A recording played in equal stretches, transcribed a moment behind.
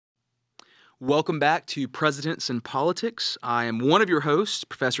Welcome back to Presidents and Politics. I am one of your hosts,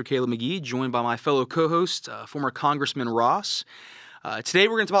 Professor Caleb McGee, joined by my fellow co-host, former Congressman Ross. Today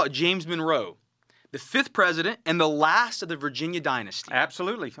we're going to talk about James Monroe, the fifth president and the last of the Virginia Dynasty.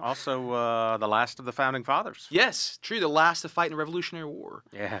 Absolutely. Also, the last of the Founding Fathers. Yes, true, the last to fight in the Revolutionary War.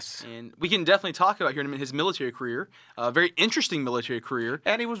 Yes. And we can definitely talk about here in a minute his military career, a very interesting military career.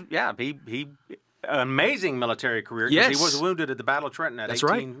 And he was, he amazing military career. Yes. He was wounded at the Battle of Trenton at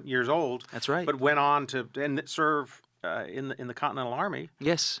 18 years old. That's right. But went on to serve in the Continental Army.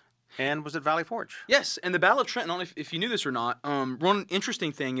 Yes. And was at Valley Forge. Yes, and the Battle of Trenton, I don't know if you knew this or not, one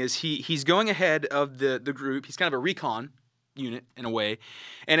interesting thing is he's going ahead of the group. He's kind of a recon unit in a way.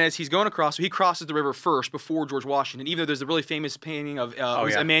 And as he's going across, so he crosses the river first before George Washington, even though there's a really famous painting of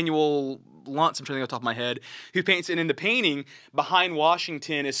Emmanuel Luntz, I'm trying to think off the top of my head, who paints it. And in the painting, behind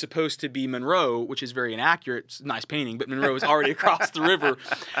Washington is supposed to be Monroe, which is very inaccurate. It's a nice painting, but Monroe is already across the river.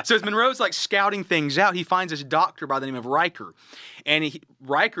 So as Monroe's like scouting things out, he finds this doctor by the name of Riker. And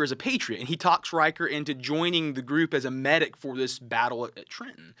Riker is a patriot, and he talks Riker into joining the group as a medic for this battle at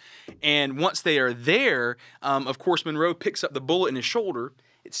Trenton. And once they are there, of course, Monroe picks up the bullet in his shoulder.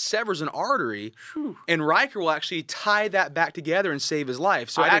 It severs an artery, and Riker will actually tie that back together and save his life.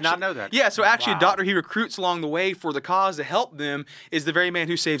 So I did not know that. Yeah, so actually a doctor he recruits along the way for the cause to help them is the very man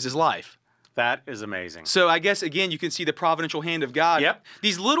who saves his life. That is amazing. So I guess, again, you can see the providential hand of God. Yep.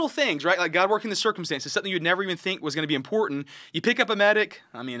 These little things, right? Like God working the circumstances, something you'd never even think was going to be important. You pick up a medic.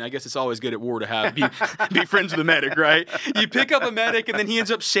 I mean, I guess it's always good at war to be friends with a medic, right? You pick up a medic, and then he ends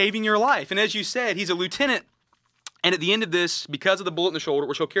up saving your life. And as you said, he's a lieutenant. And at the end of this, because of the bullet in the shoulder,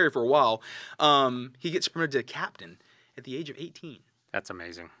 which he'll carry for a while, he gets promoted to captain at the age of 18. That's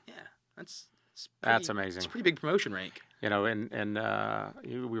amazing. Yeah, that's amazing. It's a pretty big promotion rank. You know, and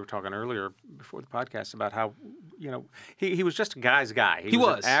we were talking earlier before the podcast about how, you know, he was just a guy's guy. He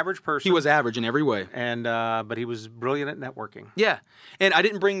was an average person. He was average in every way. And but he was brilliant at networking. Yeah, and I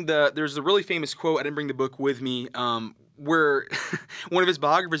didn't bring there's a really famous quote. I didn't bring the book with me. Where one of his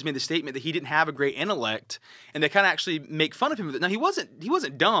biographers made the statement that he didn't have a great intellect, and they kind of actually make fun of him with it. Now he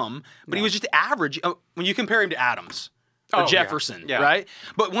wasn't dumb, but he was just average when you compare him to Adams or Jefferson, right?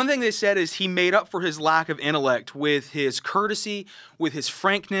 But one thing they said is he made up for his lack of intellect with his courtesy, with his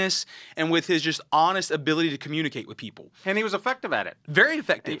frankness, and with his just honest ability to communicate with people. And he was effective at it. Very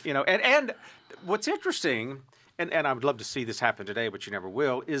effective. You know, and what's interesting, and I would love to see this happen today, but you never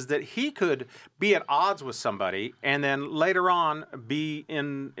will, is that he could be at odds with somebody and then later on be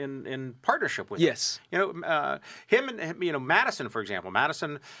in partnership with them. Yes. You know, him and, you know, Madison, for example.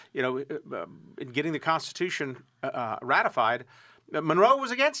 Madison, you know, in getting the Constitution ratified, Monroe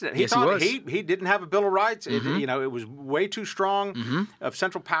was against it. He thought he didn't have a Bill of Rights. You know, it was way too strong of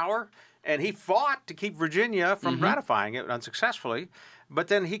central power, and he fought to keep Virginia from ratifying it unsuccessfully. But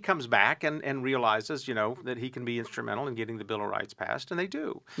then he comes back and realizes, you know, that he can be instrumental in getting the Bill of Rights passed, and they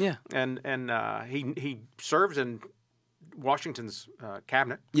do. Yeah. And he serves in Washington's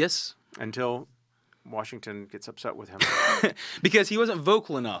cabinet. Yes. Until Washington gets upset with him. Because he wasn't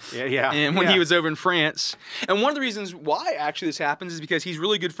vocal enough. Yeah. And when he was over in France. And one of the reasons why actually this happens is because he's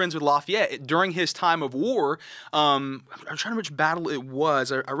really good friends with Lafayette. During his time of war, I'm trying to remember which battle it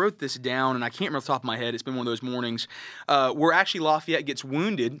was. I wrote this down, and I can't remember off the top of my head. It's been one of those mornings where actually Lafayette gets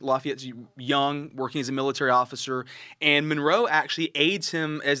wounded. Lafayette's young, working as a military officer, and Monroe actually aids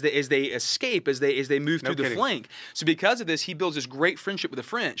him as they escape, as they move through the flank. So because of this, he builds this great friendship with the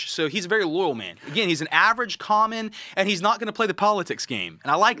French. So he's a very loyal man. Again, he's an average, common, and he's not going to play the politics game.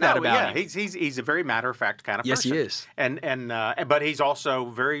 And I like that about him. He's a very matter-of-fact kind of person. Yes, he is. But he's also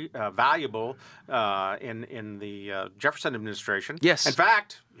very valuable in the Jefferson administration. Yes. In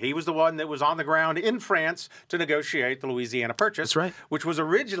fact, he was the one that was on the ground in France to negotiate the Louisiana Purchase. That's right. Which was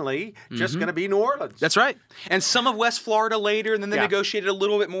originally just going to be New Orleans. That's right. And some of West Florida later, and then they negotiated a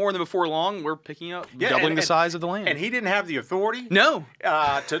little bit more, and then before long, we're picking up, doubling the size of the land. And he didn't have the authority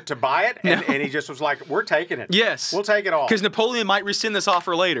to buy it, and he just was like, we're taking it. Yes. We'll take it all. Because Napoleon might rescind this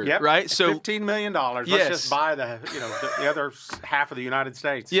offer later, right? So $15 million. Let's just buy the other half of the United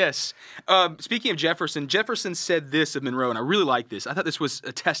States. Yes. Speaking of Jefferson said this of Monroe, and I really like this. I thought this was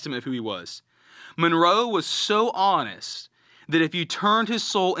a testament of who he was. Monroe was so honest that if you turned his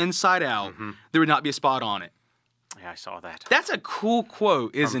soul inside out, there would not be a spot on it. Yeah, I saw that. That's a cool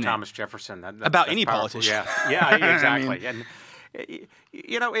quote, isn't it? From Thomas Jefferson. About any powerful. politician. Yeah, exactly. I mean, and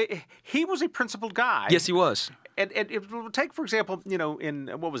you know, he was a principled guy. Yes, he was. And take, for example, you know, in,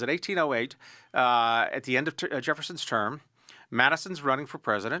 what was it, 1808, at the end of Jefferson's term, Madison's running for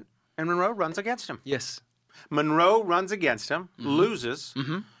president, and Monroe runs against him. Yes. Monroe runs against him, loses,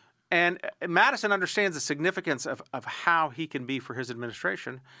 and Madison understands the significance of how he can be for his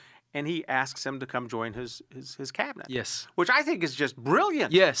administration, and he asks him to come join his cabinet. Yes. Which I think is just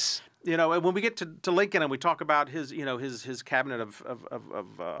brilliant. Yes. You know, and when we get to Lincoln and we talk about his cabinet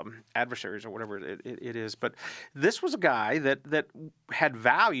of adversaries or whatever it is, but this was a guy that had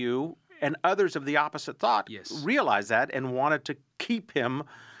value, and others of the opposite thought realized that and wanted to keep him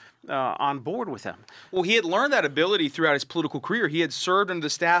on board with him. Well, he had learned that ability throughout his political career. He had served under the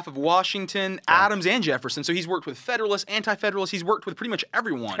staff of Washington, Adams, and Jefferson. So he's worked with Federalists, Anti-Federalists. He's worked with pretty much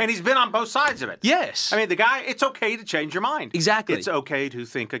everyone. And he's been on both sides of it. Yes. I mean, the guy, it's okay to change your mind. Exactly. It's okay to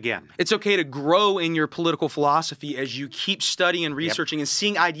think again. It's okay to grow in your political philosophy as you keep studying and researching and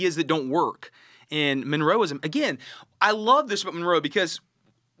seeing ideas that don't work. And Monroeism, again, I love this about Monroe because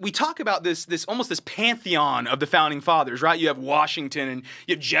we talk about this almost this pantheon of the founding fathers, right? You have Washington and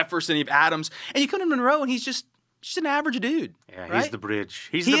you have Jefferson, you have Adams, and you come to Monroe and he's just an average dude. Yeah, right? He's the bridge.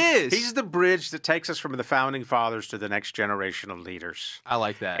 He's the bridge that takes us from the founding fathers to the next generation of leaders. I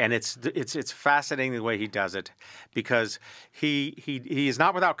like that. And it's fascinating the way he does it, because he is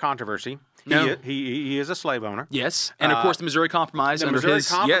not without controversy. No. He is a slave owner. Yes. And of course the Missouri Compromise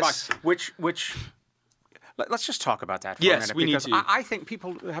which let's just talk about that for a minute. We need to. I think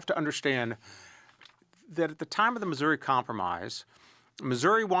people have to understand that at the time of the Missouri Compromise,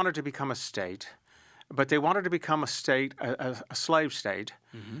 Missouri wanted to become a state, but they wanted to become a state, a slave state.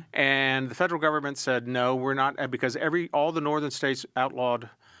 Mm-hmm. And the federal government said, no, we're not, because all the northern states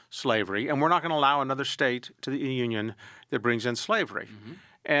outlawed slavery, and we're not going to allow another state to the Union that brings in slavery. Mm-hmm.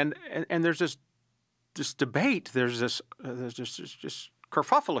 And there's this debate, there's this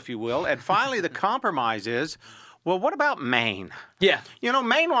kerfuffle, if you will, and finally the compromise is, well, what about Maine? Yeah. You know,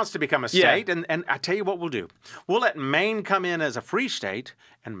 Maine wants to become a state, and I tell you what we'll do. We'll let Maine come in as a free state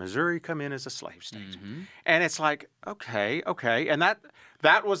and Missouri come in as a slave state. Mm-hmm. And it's like, okay. And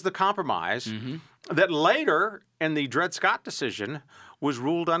that was the compromise that later in the Dred Scott decision was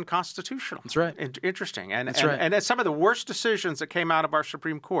ruled unconstitutional. That's right. Interesting. And some of the worst decisions that came out of our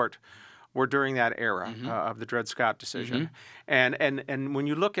Supreme Court were during that era of the Dred Scott decision. And when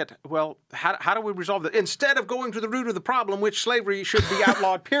you look at, well, how do we resolve that? Instead of going to the root of the problem, which slavery should be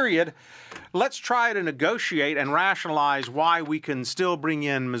outlawed, period, let's try to negotiate and rationalize why we can still bring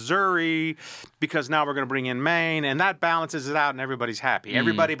in Missouri, because now we're going to bring in Maine, and that balances it out and everybody's happy.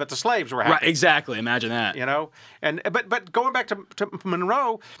 Everybody but the slaves were happy. Right, exactly. Imagine that. You know? But going back to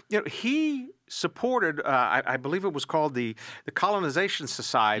Monroe, you know, he supported, I believe it was called the Colonization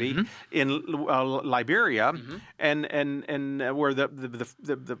Society in Liberia, and where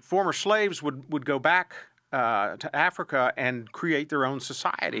the former slaves would go back to Africa and create their own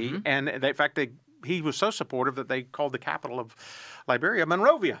society. And in fact, he was so supportive that they called the capital of Liberia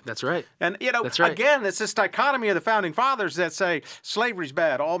Monrovia. That's right. And, you know, again, it's this dichotomy of the founding fathers that say slavery's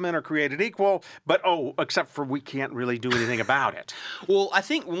bad, all men are created equal, but, except for we can't really do anything about it. Well, I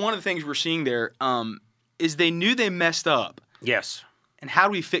think one of the things we're seeing there is they knew they messed up. Yes. And how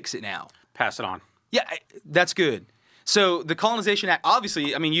do we fix it now? Pass it on. Yeah, that's good. So the Colonization Act,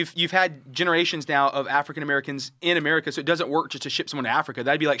 obviously, I mean, you've had generations now of African Americans in America, so it doesn't work just to ship someone to Africa.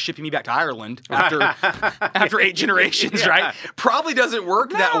 That'd be like shipping me back to Ireland after 8 generations, right? Probably doesn't work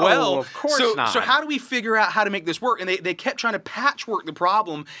that well. Of course not. So how do we figure out how to make this work? And they kept trying to patchwork the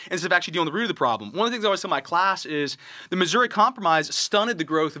problem instead of actually dealing with the root of the problem. One of the things I always tell my class is the Missouri Compromise stunted the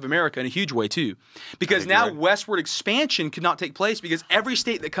growth of America in a huge way too, because now westward expansion could not take place because every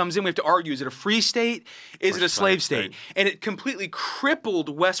state that comes in, we have to argue: is it a free state? Is it a slave state? And it completely crippled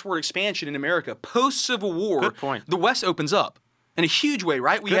westward expansion in America. Post-Civil War, Good point. The West opens up in a huge way,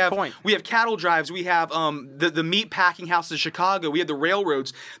 right? We have cattle drives. We have the meat packing houses of Chicago. We have the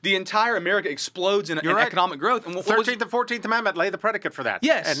railroads. The entire America explodes in economic growth. And 13th and 14th Amendment lay the predicate for that.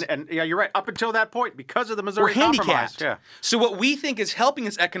 Yes. And yeah, you're right. Up until that point, because of the Missouri We're Compromise. handicapped. Yeah. So what we think is helping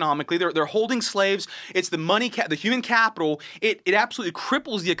us economically, they're holding slaves. It's the money, the human capital. It absolutely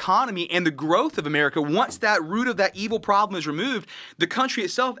cripples the economy and the growth of America. Once that root of that evil problem is removed, the country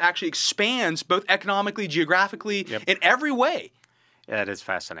itself actually expands both economically, geographically, in every way. That is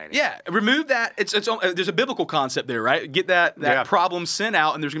fascinating. Yeah, remove that. There's a biblical concept there, right? Get that problem sin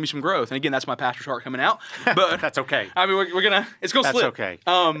out, and there's gonna be some growth. And again, that's my pastor's heart coming out. But that's okay. I mean, it's gonna slip. That's okay.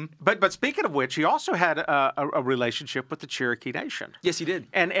 But speaking of which, he also had a relationship with the Cherokee Nation. Yes, he did.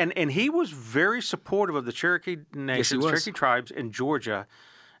 And he was very supportive of the Cherokee Nation, Cherokee tribes in Georgia,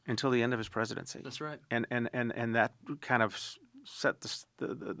 until the end of his presidency. That's right. And that kind of set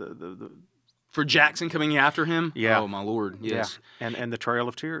the for Jackson coming after him? Yeah. Oh, my Lord, yes. Yeah. And the Trail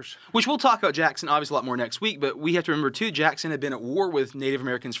of Tears. Which we'll talk about Jackson obviously a lot more next week, but we have to remember, too, Jackson had been at war with Native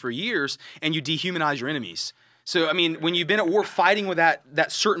Americans for years, and you dehumanize your enemies. So, I mean, when you've been at war fighting with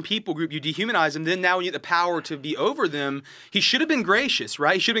that certain people group, you dehumanize them. Then now when you get the power to be over them, he should have been gracious,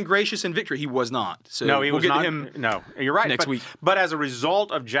 right? He should have been gracious in victory. He was not. So no, he we'll was get not. To him no, you're right. Next week. But as a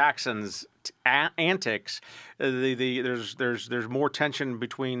result of Jackson's antics, there's more tension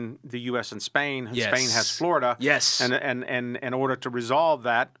between the U.S. and Spain. Yes. Spain has Florida. Yes. And in order to resolve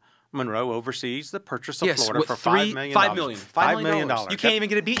that, Monroe oversees the purchase of Florida for $5 million. $5 million. You can't even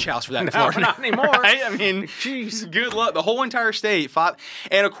get a beach house for that in no, Florida. Not anymore. Right? I mean, jeez, good luck. The whole entire state.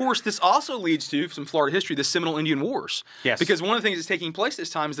 And of course, this also leads to some Florida history, the Seminole Indian Wars. Yes. Because one of the things that's taking place this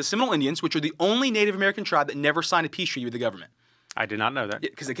time is the Seminole Indians, which are the only Native American tribe that never signed a peace treaty with the government. I did not know that.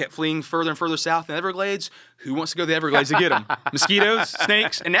 Because they kept fleeing further and further south in the Everglades. Who wants to go to the Everglades to get them? Mosquitoes,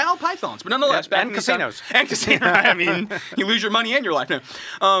 snakes, and now pythons. But nonetheless, back and casinos. And casinos. Right? I mean, you lose your money and your life. No.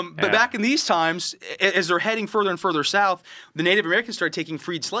 But back in these times, as they're heading further and further south, the Native Americans started taking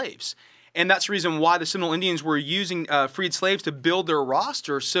freed slaves. And that's the reason why the Seminole Indians were using freed slaves to build their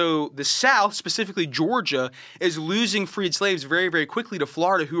roster. So the South, specifically Georgia, is losing freed slaves very, very quickly to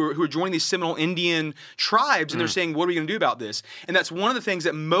Florida, who are joining these Seminole Indian tribes, and they're saying, what are we going to do about this? And that's one of the things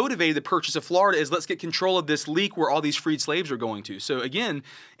that motivated the purchase of Florida is let's get control of this leak where all these freed slaves are going to. So again,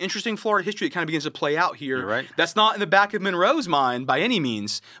 interesting Florida history that kind of begins to play out here. You're right. That's not in the back of Monroe's mind by any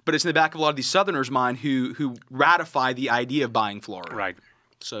means, but it's in the back of a lot of these Southerners' mind who ratify the idea of buying Florida. Right.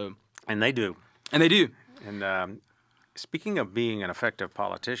 So... And they do. And they do. And speaking of being an effective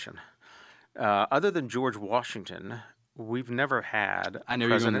politician, other than George Washington, we've never had a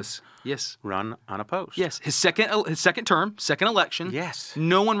president run unopposed. Yes, his second term, second election. Yes.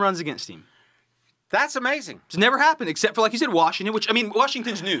 No one runs against him. That's amazing. It's never happened except for, like you said, Washington, which, I mean,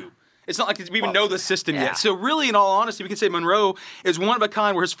 Washington's new. It's not like we even know the system yet. So really, in all honesty, we can say Monroe is one of a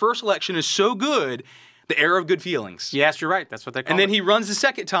kind where his first election is so good, the era of good feelings. Yes, you're right. That's what they call it. And then he runs the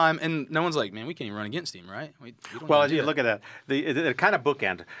second time, and no one's like, man, we can't even run against him, right? We well, look at that. The kind of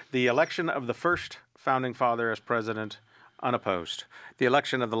bookend. The election of the first founding father as president, unopposed. The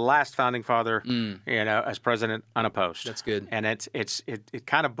election of the last founding father, as president, unopposed. That's good. And it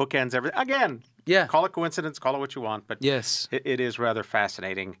kind of bookends everything. Again, call it coincidence, call it what you want, but yes, it is rather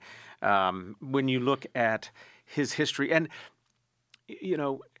fascinating when you look at his history. And, you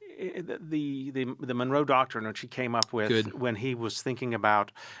know, the Monroe Doctrine, which he came up with when he was thinking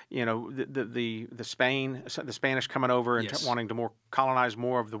about, you know, the Spanish coming over and wanting to colonize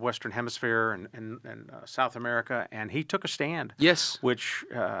more of the Western Hemisphere and South America, and he took a stand. Yes, which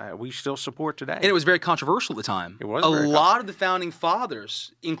we still support today. And it was very controversial at the time. It was a lot of the founding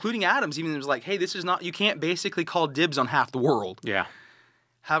fathers, including Adams, even was like, hey, this is not. You can't basically call dibs on half the world. Yeah.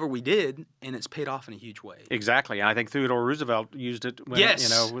 However, we did, and it's paid off in a huge way. Exactly. And I think Theodore Roosevelt used it when,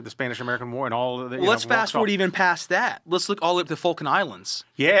 with the Spanish-American War and all of the... Well, let's fast forward even past that. Let's look all the way up to the Falkland Islands.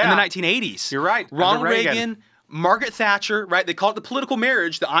 Yeah. In the 1980s. You're right. Ronald Reagan, Margaret Thatcher, right? They call it the political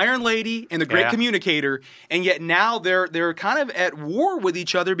marriage, the Iron Lady and the Great Communicator, and yet now they're kind of at war with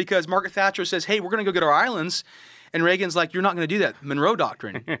each other because Margaret Thatcher says, hey, we're going to go get our islands. And Reagan's like, you're not going to do that. Monroe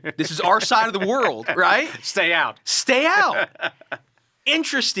Doctrine. This is our side of the world, right? Stay out. Stay out.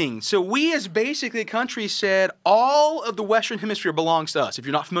 Interesting. So we as basically a country said all of the Western Hemisphere belongs to us. If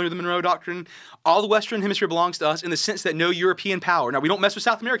you're not familiar with the Monroe Doctrine, all the Western Hemisphere belongs to us in the sense that no European power. Now, we don't mess with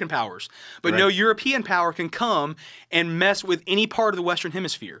South American powers, but no European power can come and mess with any part of the Western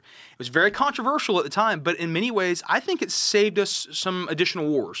Hemisphere. It was very controversial at the time, but in many ways, I think it saved us some additional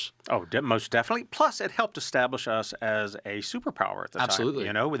wars. Oh, most definitely. Plus, it helped establish us as a superpower at the time. Absolutely.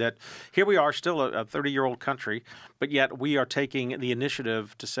 You know, that here we are, still a 30-year-old country, but yet we are taking the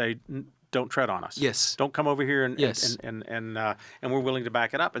initiative to say, don't tread on us. Yes. Don't come over here and we're willing to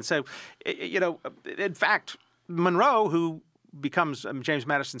back it up. And so, you know, in fact, Monroe, who becomes James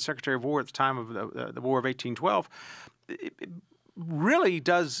Madison's Secretary of War at the time of the War of 1812, really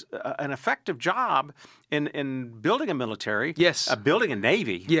does an effective job in building a military. Yes. Building a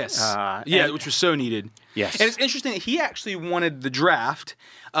navy. Yes. Which was so needed. Yes. And it's interesting that he actually wanted the draft.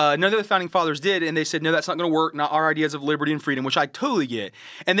 None of the founding fathers did, and they said, no, that's not going to work, not our ideas of liberty and freedom, which I totally get.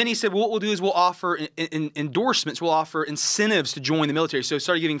 And then he said, well, what we'll do is we'll offer endorsements, we'll offer incentives to join the military. So he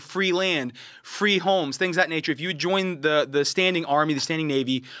started giving free land, free homes, things of that nature. If you would join the standing army, the standing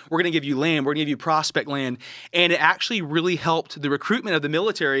navy, we're going to give you land, we're going to give you prospect land. And it actually really helped the recruitment of the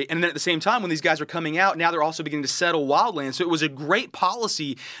military. And then at the same time, when these guys are coming out, now they're also beginning to settle wildlands. So it was a great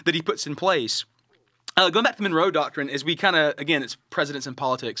policy that he puts in place. Going back to the Monroe Doctrine, as we kind of, again, it's presidents and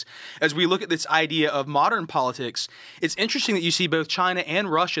politics, as we look at this idea of modern politics, it's interesting that you see both China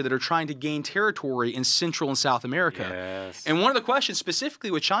and Russia that are trying to gain territory in Central and South America. Yes. And one of the questions specifically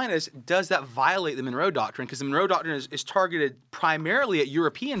with China is, does that violate the Monroe Doctrine? Because the Monroe Doctrine is targeted primarily at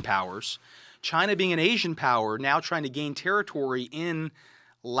European powers. China being an Asian power, now trying to gain territory in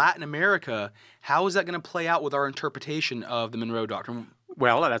Latin America, how is that going to play out with our interpretation of the Monroe Doctrine?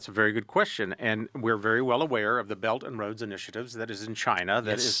 Well, that's a very good question, and we're very well aware of the Belt and Roads initiatives that is in China.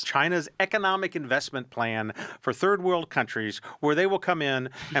 That is China's economic investment plan for third world countries, where they will come in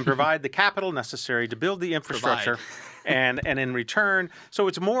and provide the capital necessary to build the infrastructure, and in return, so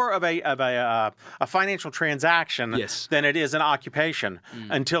it's more of a financial transaction than it is an occupation.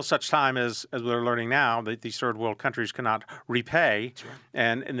 Until such time as we're learning now that these third world countries cannot repay,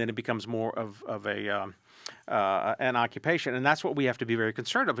 and then it becomes more of an occupation, and that's what we have to be very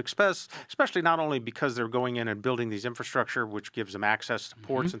concerned of, especially not only because they're going in and building these infrastructure, which gives them access to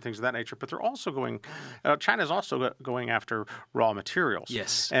ports and things of that nature, but they're also China's also going after raw materials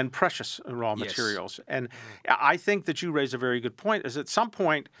and precious raw materials. And I think that you raise a very good point, is at some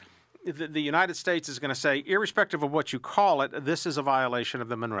point the United States is going to say, irrespective of what you call it, this is a violation of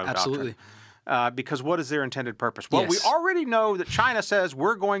the Monroe Doctrine. Because what is their intended purpose? Well, we already know that China says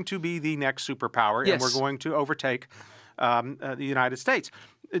we're going to be the next superpower and we're going to overtake the United States.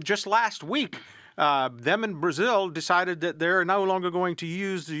 Just last week, them and Brazil decided that they're no longer going to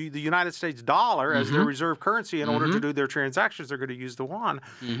use the United States dollar as their reserve currency in order to do their transactions. They're going to use the yuan.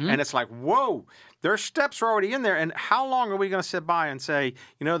 And it's like, whoa, their steps are already in there. And how long are we going to sit by and say,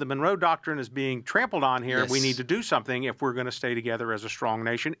 you know, the Monroe Doctrine is being trampled on here. We need to do something if we're going to stay together as a strong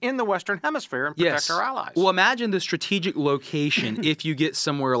nation in the Western Hemisphere and protect our allies. Well, imagine the strategic location if you get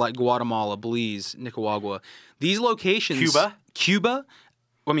somewhere like Guatemala, Belize, Nicaragua. These locations... Cuba?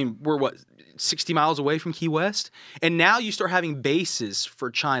 I mean, we're what, 60 miles away from Key West? And now you start having bases for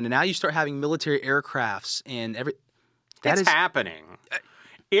China. Now you start having military aircrafts and It's happening.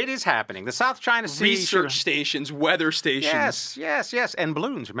 It is happening. The South China Sea... Research stations, weather stations. Yes. And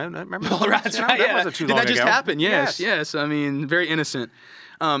balloons. Remember well, that's right, that wasn't too long ago. Did that just happen? Yes. I mean, very innocent.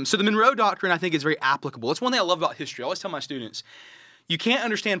 So the Monroe Doctrine, I think, is very applicable. It's one thing I love about history. I always tell my students, you can't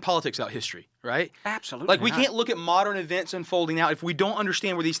understand politics without history, right? Absolutely. Like, we can't look at modern events unfolding now if we don't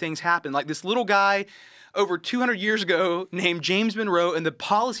understand where these things happen. Like this little guy over 200 years ago named James Monroe, and the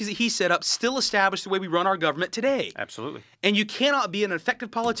policies that he set up still establish the way we run our government today. Absolutely. And you cannot be an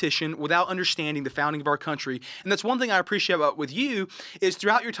effective politician without understanding the founding of our country. And that's one thing I appreciate about with you is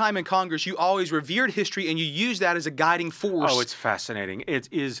throughout your time in Congress, you always revered history and you use that as a guiding force. Oh, it's fascinating. It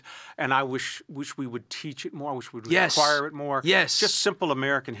is, and I wish we would teach it more. I wish we would require it more. Yes. Just simple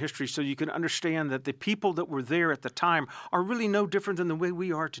American history so you can understand that the people that were there at the time are really no different than the way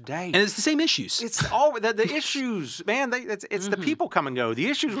we are today. And it's the same issues. It's all the issues, man. It's the people come and go. The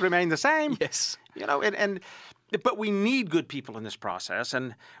issues remain the same. Yes. You know, but we need good people in this process.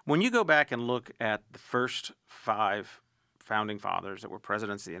 And when you go back and look at the first 5 founding fathers that were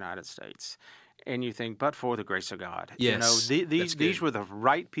presidents of the United States, and you think, but for the grace of God, you know, these were the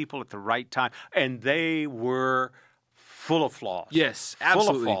right people at the right time, and they were full of flaws. Yes,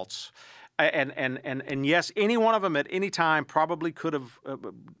 absolutely. Full of faults. And yes, any one of them at any time probably could have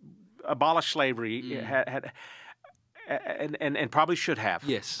abolished slavery, and probably should have.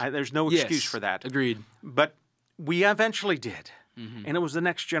 Yes. There's no excuse for that. Agreed. But we eventually did. And it was the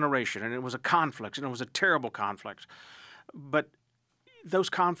next generation, and it was a conflict, and it was a terrible conflict. But those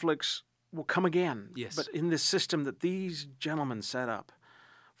conflicts will come again. Yes. But in this system that these gentlemen set up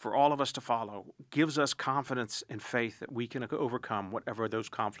for all of us to follow gives us confidence and faith that we can overcome whatever those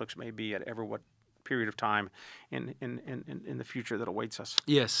conflicts may be at what period of time in the future that awaits us.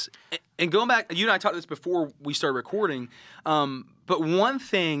 Yes. And going back, you and I talked this before we started recording, but one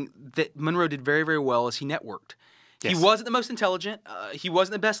thing that Monroe did very, very well is he networked. Yes. He wasn't the most intelligent. He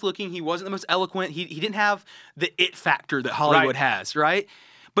wasn't the best looking. He wasn't the most eloquent. He didn't have the it factor that Hollywood has, right?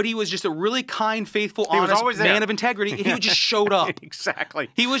 But he was just a really kind, faithful, honest man of integrity, and he just showed up. Exactly.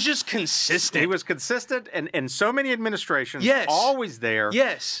 He was just consistent. He was consistent, and so many administrations, always there.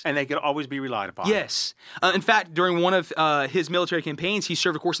 Yes. And they could always be relied upon. Yes. In fact, during one of his military campaigns, he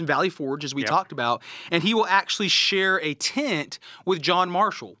served, of course, in Valley Forge, as we talked about, and he will actually share a tent with John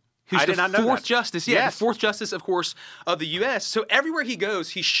Marshall, who's the fourth justice. Yeah, the fourth justice, of course, of the U.S. So everywhere he goes,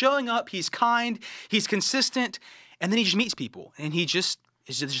 he's showing up, he's kind, he's consistent, and then he just meets people, and he just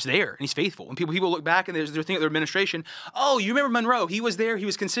is just there, and he's faithful. And people look back and they're thinking of their administration, oh, you remember Monroe? He was there, he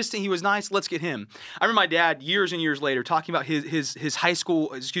was consistent, he was nice, let's get him. I remember my dad years and years later talking about his high school,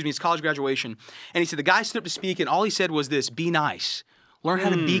 his college graduation, and he said the guy stood up to speak, and all he said was this: be nice. Learn how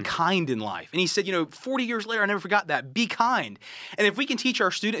to be kind in life. And he said, 40 years later, I never forgot that. Be kind. And if we can teach our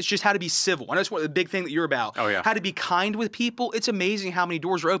students just how to be civil, I know it's one of the big thing that you're about. Oh, yeah. How to be kind with people. It's amazing how many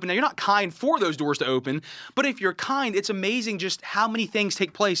doors are open. Now, you're not kind for those doors to open, but if you're kind, it's amazing just how many things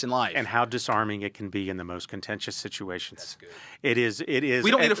take place in life. And how disarming it can be in the most contentious situations. That's good. It is.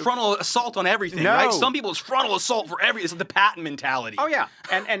 We don't need a frontal assault on everything, right? Some people, it's frontal assault for everything. It's like the Patton mentality. Oh, yeah.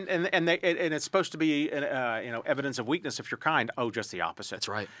 And it's supposed to be, evidence of weakness if you're kind. Oh, just the opposite. That's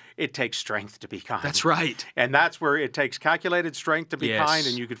right. It takes strength to be kind. That's right. And that's where it takes calculated strength to be kind,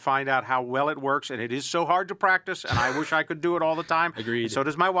 and you could find out how well it works. And it is so hard to practice, and I wish I could do it all the time. Agreed. And so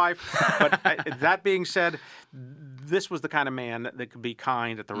does my wife. But that being said, this was the kind of man that could be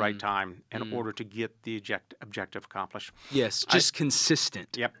kind at the right time in order to get the objective accomplished. Yes, just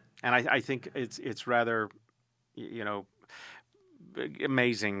consistent. Yep. And I think it's rather,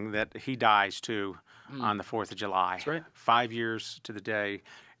 amazing that he dies, too, on the 4th of July. That's right. 5 years to the day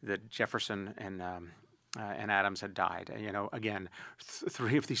that Jefferson and Adams had died. Again,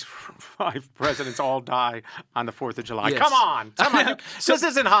 3 of these 5 presidents all die on the 4th of July. Yes. Come on. This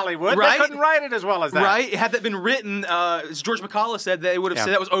isn't Hollywood. Right? They couldn't write it as well as that. Right? Had that been written, as George McCullough said, they would have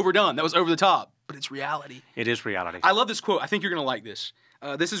said that was overdone. That was over the top. But it's reality. It is reality. I love this quote. I think you're going to like this.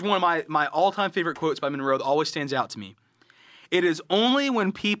 This is one of my all-time favorite quotes by Monroe that always stands out to me. It is only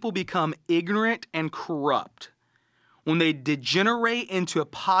when people become ignorant and corrupt, when they degenerate into a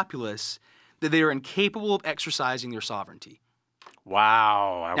populace, that they are incapable of exercising their sovereignty.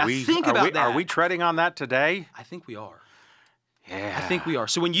 Wow. Think about that. Are we treading on that today? I think we are. Yeah. I think we are.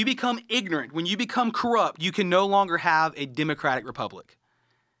 So when you become ignorant, when you become corrupt, you can no longer have a democratic republic.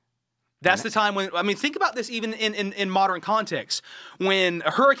 That's the time when, think about this even in modern context. When a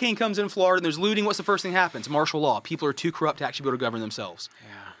hurricane comes in Florida and there's looting, what's the first thing that happens? Martial law. People are too corrupt to actually be able to govern themselves.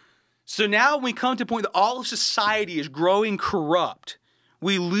 Yeah. So now when we come to a point that all of society is growing corrupt,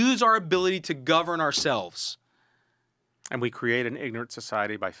 we lose our ability to govern ourselves. And we create an ignorant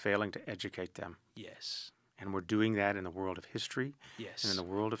society by failing to educate them. Yes. And we're doing that in the world of history and in the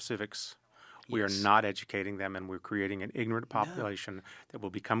world of civics. We are not educating them, and we're creating an ignorant population that will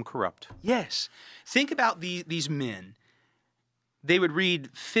become corrupt. Yes. Think about these men. They would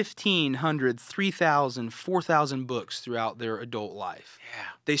read 1,500, 3,000, 4,000 books throughout their adult life. Yeah.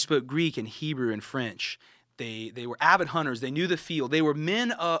 They spoke Greek and Hebrew and French. They were avid hunters. They knew the field. They were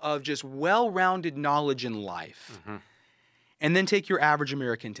men of just well-rounded knowledge in life. Mm-hmm. And then take your average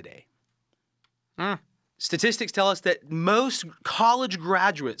American today. Statistics tell us that most college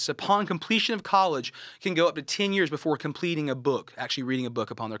graduates, upon completion of college, can go up to 10 years before completing a book, actually reading a book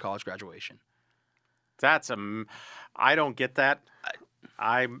upon their college graduation. I don't get that.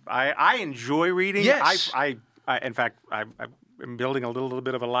 I enjoy reading. Yes. In fact, I'm building a little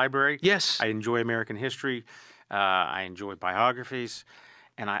bit of a library. Yes. I enjoy American history. I enjoy biographies.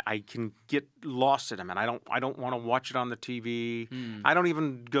 And I can get lost in them, and I don't want to watch it on the TV. I don't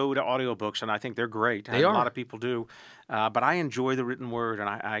even go to audiobooks, and I think they're great. A lot of people do. But I enjoy the written word, and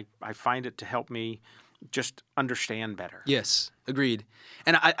I find it to help me just understand better. Yes, agreed.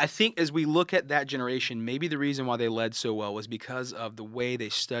 And I think as we look at that generation, maybe the reason why they led so well was because of the way they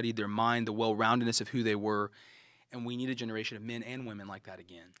studied their mind, the well-roundedness of who they were. And we need a generation of men and women like that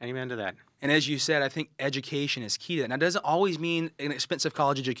again. Amen to that. And as you said, I think education is key to that. Now, it doesn't always mean an expensive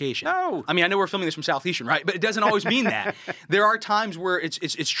college education. No. I know we're filming this from Southeastern, right? But it doesn't always mean that. There are times where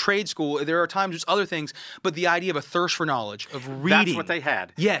it's trade school. There are times it's other things. But the idea of a thirst for knowledge, of reading. That's what they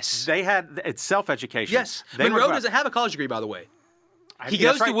had. Yes. It's self-education. Yes. Monroe doesn't have a college degree, by the way. He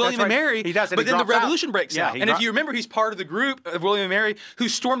goes to William and Mary, he does, but then the revolution breaks out. And if you remember, he's part of the group of William and Mary who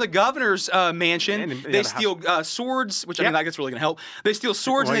stormed the governor's mansion. They steal swords, which I think that's really going to help. They steal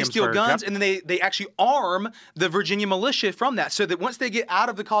swords and they steal guns, and then they actually arm the Virginia militia from that, so that once they get out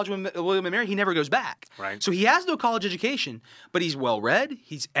of the College of William and Mary, he never goes back. Right. So he has no college education, but he's well-read,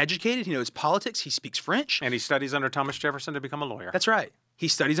 he's educated, he knows politics, he speaks French. And he studies under Thomas Jefferson to become a lawyer. That's right. He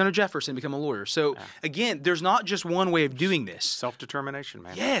studies under Jefferson to become a lawyer. So, again, there's not just one way of doing this. Self-determination,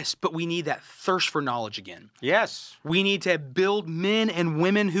 man. Yes, but we need that thirst for knowledge again. Yes. We need to build men and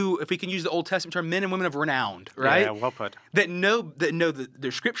women who, if we can use the Old Testament term, men and women of renown, right? Yeah, well put. That know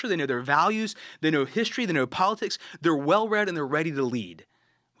their scripture, they know their values, they know history, they know politics, they're well-read, and they're ready to lead.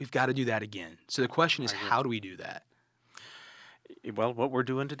 We've got to do that again. So the question is, how do we do that? Well, what we're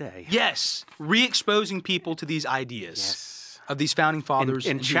doing today. Yes. Re-exposing people to these ideas. Yes. Of these founding fathers.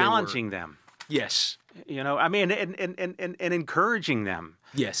 And challenging them. Yes. And encouraging them.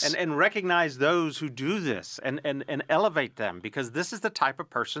 Yes. And recognize those who do this and elevate them, because this is the type of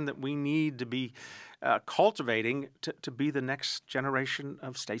person that we need to be cultivating to be the next generation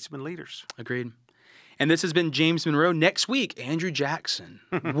of statesman leaders. Agreed. And this has been James Monroe. Next week, Andrew Jackson.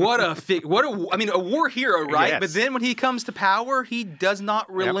 I mean, a war hero, right? Yes. But then when he comes to power, he does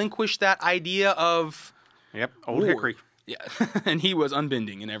not relinquish that idea of Old Hickory. Yeah, and he was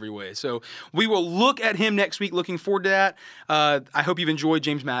unbending in every way. So we will look at him next week. Looking forward to that. I hope you've enjoyed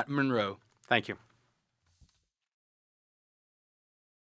James Monroe. Thank you.